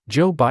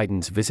Joe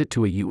Biden's visit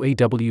to a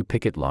U.A.W.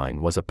 picket line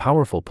was a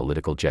powerful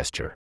political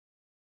gesture.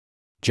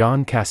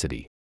 John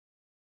Cassidy.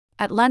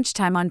 At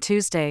lunchtime on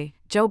Tuesday,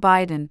 Joe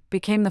Biden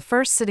became the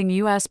first sitting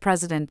U.S.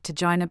 president to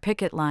join a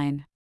picket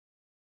line.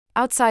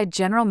 Outside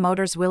General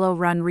Motors' Willow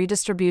Run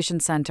Redistribution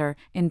Center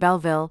in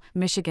Belleville,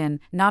 Michigan,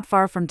 not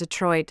far from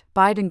Detroit,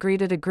 Biden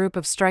greeted a group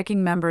of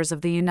striking members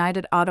of the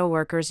United Auto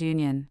Workers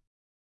Union.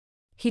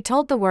 He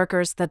told the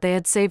workers that they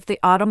had saved the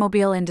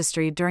automobile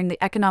industry during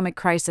the economic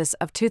crisis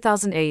of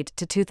 2008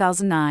 to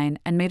 2009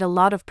 and made a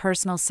lot of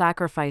personal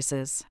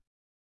sacrifices.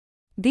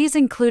 These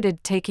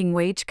included taking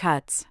wage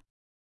cuts.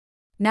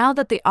 Now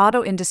that the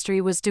auto industry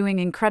was doing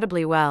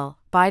incredibly well,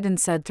 Biden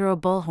said through a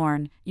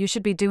bullhorn, "You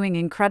should be doing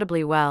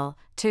incredibly well,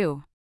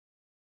 too."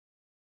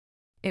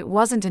 It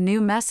wasn't a new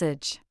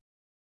message.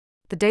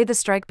 The day the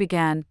strike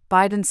began,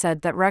 Biden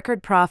said that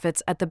record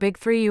profits at the big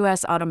three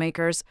U.S.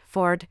 automakers,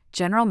 Ford,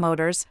 General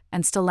Motors,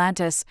 and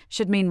Stellantis,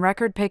 should mean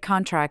record pay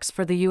contracts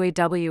for the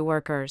U.A.W.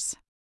 workers.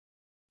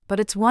 But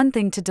it's one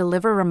thing to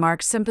deliver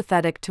remarks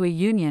sympathetic to a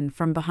union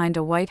from behind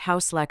a White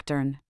House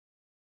lectern.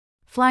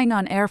 Flying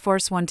on Air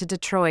Force One to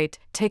Detroit,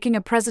 taking a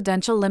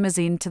presidential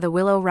limousine to the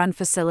Willow Run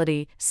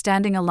facility,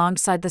 standing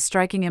alongside the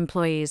striking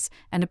employees,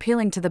 and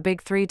appealing to the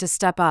big three to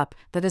step up,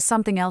 that is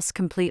something else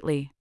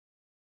completely.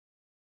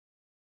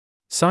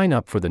 Sign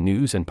up for the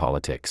news and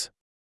politics.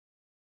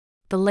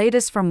 The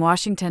latest from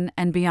Washington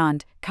and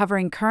beyond,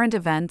 covering current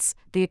events,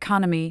 the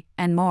economy,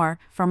 and more,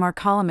 from our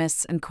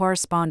columnists and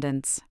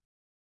correspondents.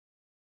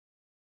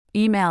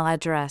 Email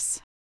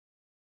address.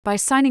 By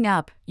signing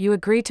up, you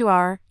agree to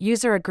our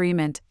user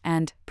agreement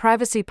and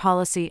privacy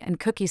policy and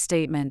cookie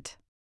statement.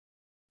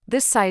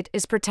 This site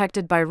is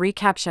protected by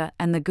reCAPTCHA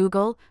and the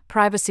Google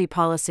privacy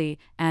policy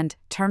and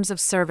terms of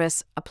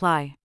service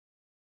apply.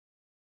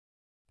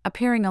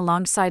 Appearing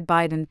alongside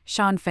Biden,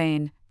 Shawn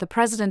Fain, the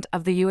president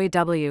of the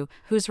U.A.W.,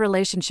 whose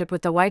relationship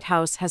with the White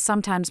House has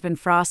sometimes been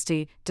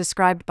frosty,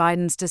 described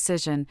Biden's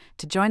decision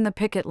to join the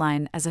picket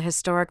line as a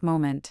historic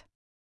moment.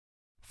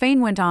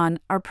 Fain went on,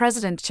 "Our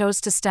president chose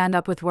to stand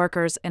up with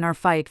workers in our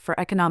fight for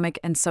economic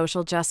and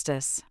social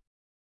justice."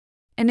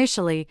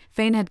 Initially,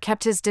 Fain had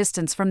kept his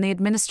distance from the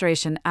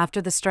administration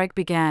after the strike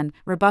began,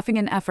 rebuffing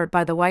an effort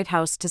by the White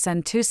House to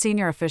send two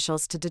senior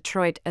officials to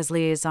Detroit as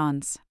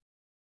liaisons.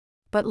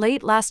 But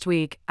late last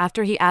week,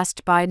 after he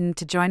asked Biden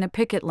to join a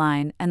picket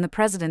line and the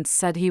president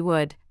said he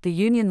would, the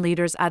union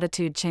leader's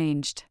attitude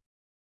changed.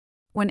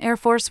 When Air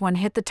Force One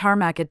hit the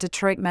tarmac at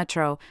Detroit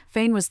Metro,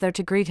 Fain was there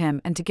to greet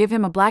him and to give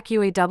him a black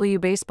U.A.W.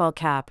 baseball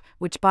cap,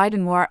 which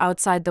Biden wore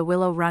outside the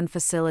Willow Run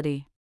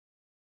facility.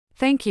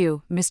 "Thank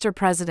you, Mr.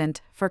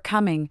 President, for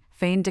coming,"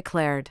 Fain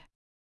declared.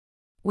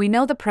 "We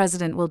know the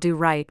president will do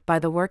right by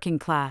the working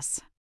class."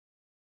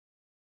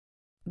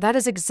 That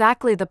is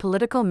exactly the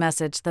political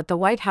message that the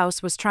White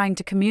House was trying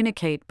to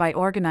communicate by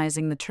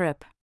organizing the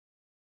trip.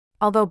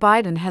 Although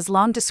Biden has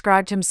long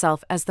described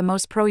himself as the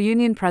most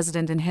pro-union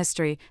president in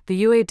history, the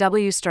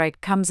U.A.W. strike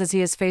comes as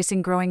he is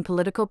facing growing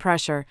political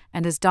pressure,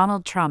 and as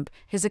Donald Trump,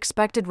 his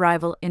expected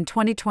rival in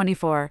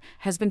 2024,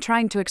 has been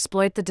trying to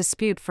exploit the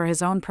dispute for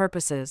his own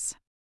purposes.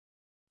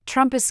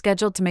 Trump is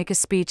scheduled to make a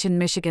speech in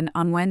Michigan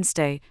on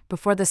Wednesday,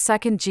 before the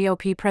second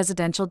GOP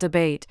presidential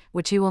debate,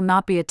 which he will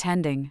not be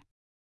attending.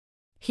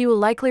 He will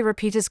likely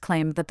repeat his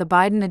claim that the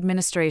Biden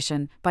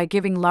administration, by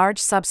giving large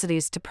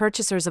subsidies to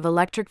purchasers of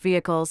electric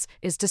vehicles,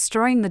 is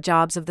destroying the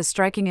jobs of the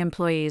striking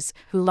employees,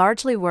 who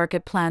largely work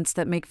at plants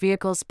that make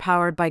vehicles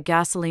powered by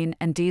gasoline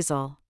and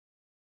diesel.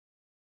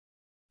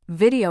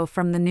 Video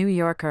from The New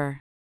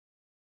Yorker.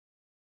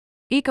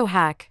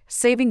 Eco-hack,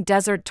 saving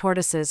desert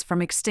tortoises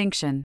from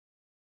extinction.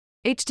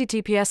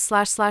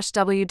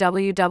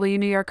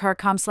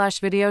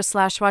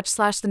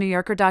 https://www.newyorker.com/video/watch/The New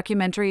Yorker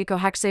documentary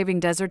Eco-hack saving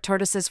desert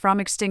tortoises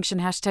from extinction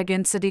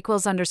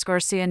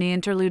 #insid=CNE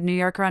interlude New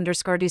Yorker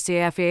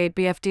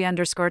 _DCAFE8BFD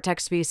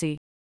 _text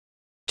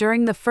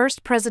During the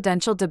first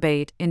presidential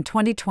debate in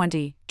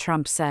 2020,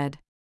 Trump said,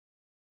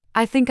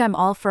 "I think I'm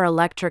all for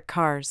electric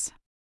cars.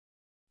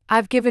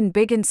 I've given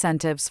big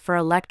incentives for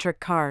electric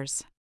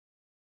cars."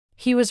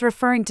 He was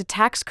referring to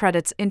tax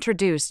credits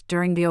introduced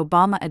during the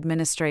Obama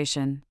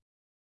administration.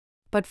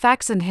 But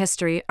facts and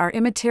history are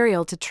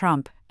immaterial to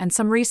Trump, and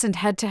some recent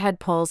head-to-head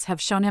polls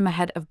have shown him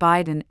ahead of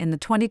Biden in the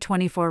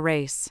 2024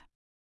 race.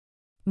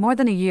 More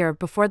than a year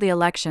before the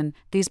election,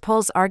 these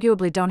polls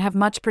arguably don't have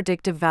much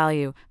predictive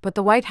value, but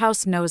the White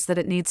House knows that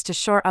it needs to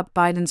shore up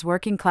Biden's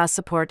working-class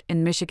support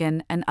in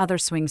Michigan and other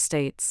swing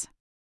states.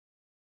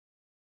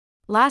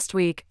 Last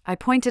week, I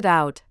pointed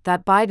out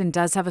that Biden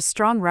does have a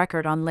strong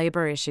record on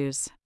labor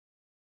issues.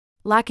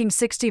 Lacking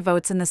 60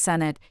 votes in the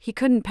Senate, he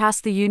couldn't pass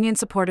the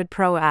union-supported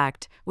PRO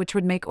Act, which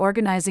would make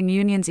organizing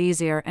unions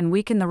easier and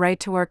weaken the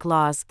right-to-work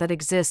laws that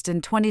exist in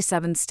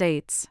 27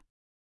 states.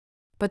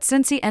 But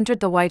since he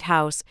entered the White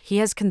House, he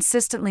has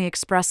consistently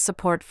expressed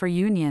support for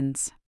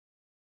unions.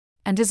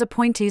 And his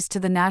appointees to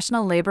the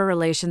National Labor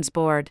Relations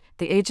Board,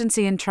 the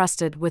agency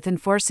entrusted with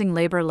enforcing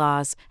labor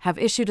laws, have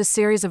issued a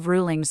series of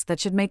rulings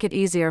that should make it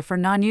easier for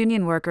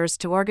non-union workers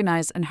to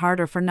organize and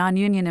harder for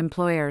non-union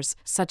employers,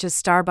 such as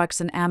Starbucks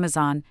and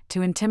Amazon,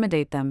 to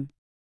intimidate them.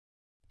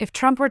 If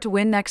Trump were to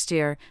win next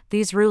year,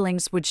 these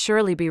rulings would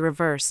surely be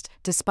reversed,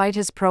 despite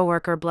his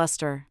pro-worker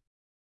bluster.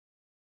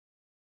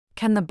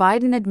 Can the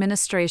Biden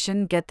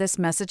administration get this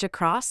message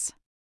across?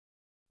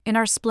 In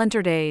our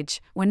splintered age,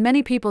 when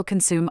many people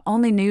consume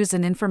only news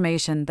and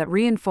information that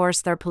reinforce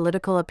their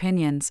political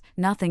opinions,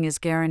 nothing is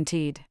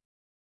guaranteed.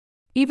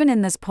 Even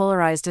in this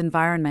polarized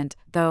environment,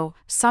 though,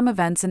 some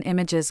events and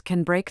images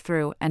can break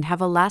through and have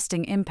a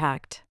lasting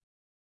impact.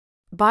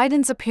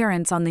 Biden's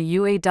appearance on the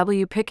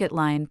U.A.W. picket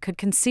line could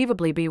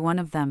conceivably be one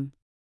of them.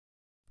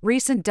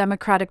 Recent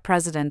Democratic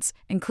presidents,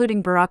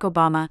 including Barack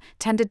Obama,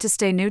 tended to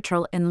stay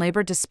neutral in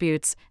labor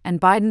disputes, and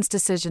Biden's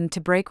decision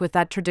to break with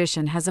that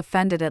tradition has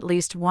offended at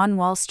least one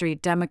Wall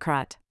Street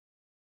Democrat.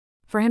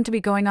 For him to be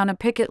going on a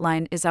picket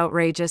line is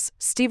outrageous,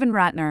 Stephen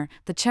Ratner,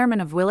 the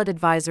chairman of Willett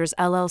Advisors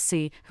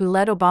LLC, who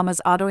led Obama's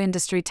auto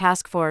industry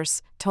task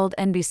force, told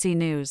NBC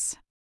News.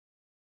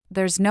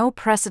 There's no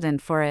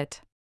precedent for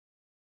it.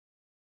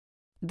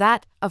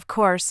 That, of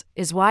course,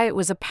 is why it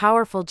was a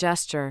powerful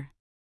gesture.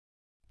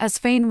 As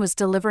Fain was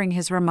delivering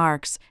his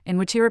remarks, in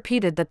which he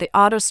repeated that the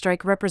auto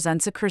strike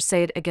represents a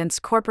crusade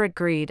against corporate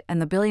greed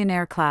and the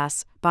billionaire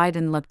class,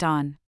 Biden looked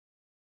on.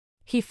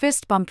 He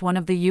fist-bumped one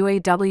of the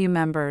U.A.W.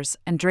 members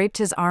and draped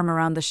his arm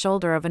around the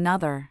shoulder of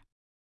another.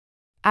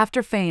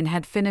 After Fain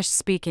had finished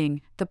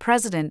speaking, the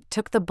president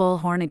took the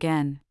bullhorn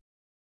again.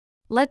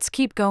 "Let's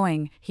keep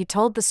going," he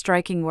told the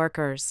striking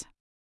workers.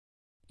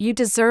 "You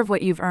deserve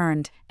what you've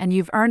earned, and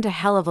you've earned a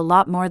hell of a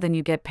lot more than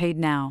you get paid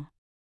now."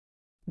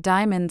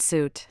 Diamond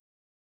suit.